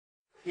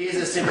Here's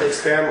a simple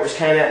experiment which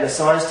came out in the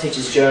Science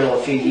Teacher's Journal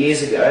a few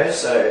years ago,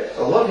 so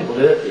a lot of people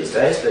do it these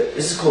days, but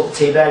this is called the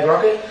teabag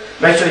rocket.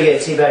 Make sure you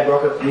get a teabag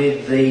rocket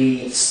with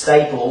the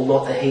staple,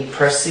 not the heat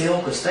press seal,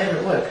 because they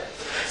don't work.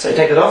 So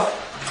take it off,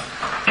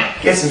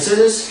 get some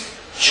scissors,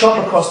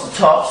 chop across the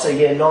top so you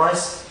get a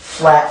nice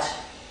flat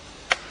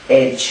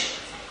edge.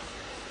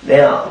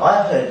 Now,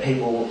 I've heard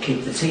people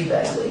keep the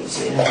teabag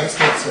leaves in, that's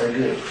not so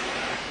good.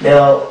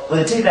 Now, with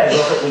a teabag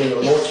rocket we need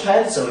a launch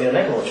pad, so we're going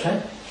to make a launch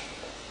pad.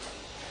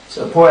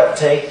 So pour out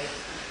the tea,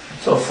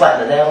 sort of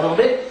flatten it out a little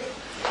bit.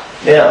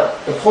 Now,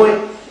 the point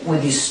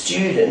with your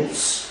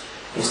students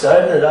is to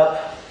open it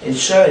up and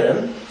show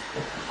them,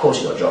 of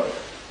course you've got to drop it,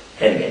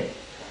 and again,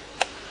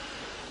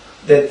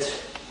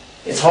 that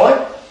it's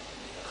hollow.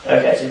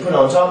 Okay, so you put it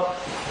on top.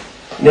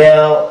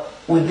 Now,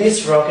 with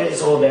this rocket,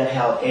 it's all about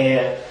how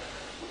air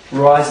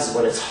rises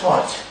when it's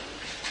hot.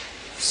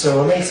 So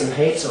we'll need some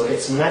heat, so we'll get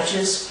some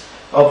matches.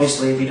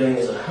 Obviously, if you're doing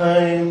this at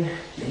home,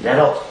 you're an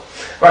adult.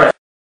 Right.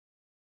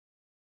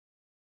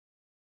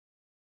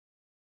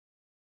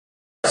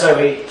 So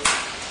we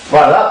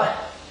light it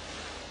up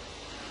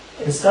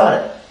and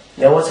start it.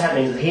 Now what's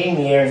happening is heating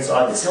the air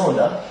inside the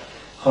cylinder,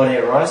 hot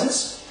air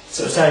rises,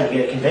 so we're starting to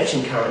get a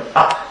convection current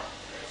up.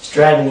 It's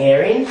dragging the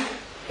air in,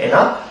 and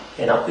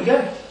up we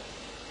go.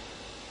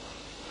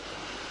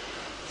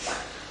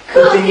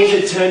 Good thing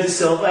is it turns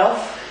itself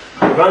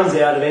off, it runs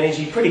out of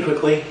energy pretty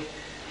quickly,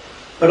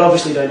 but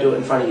obviously don't do it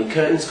in front of your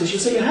curtains because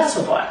you'll set your house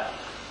on fire.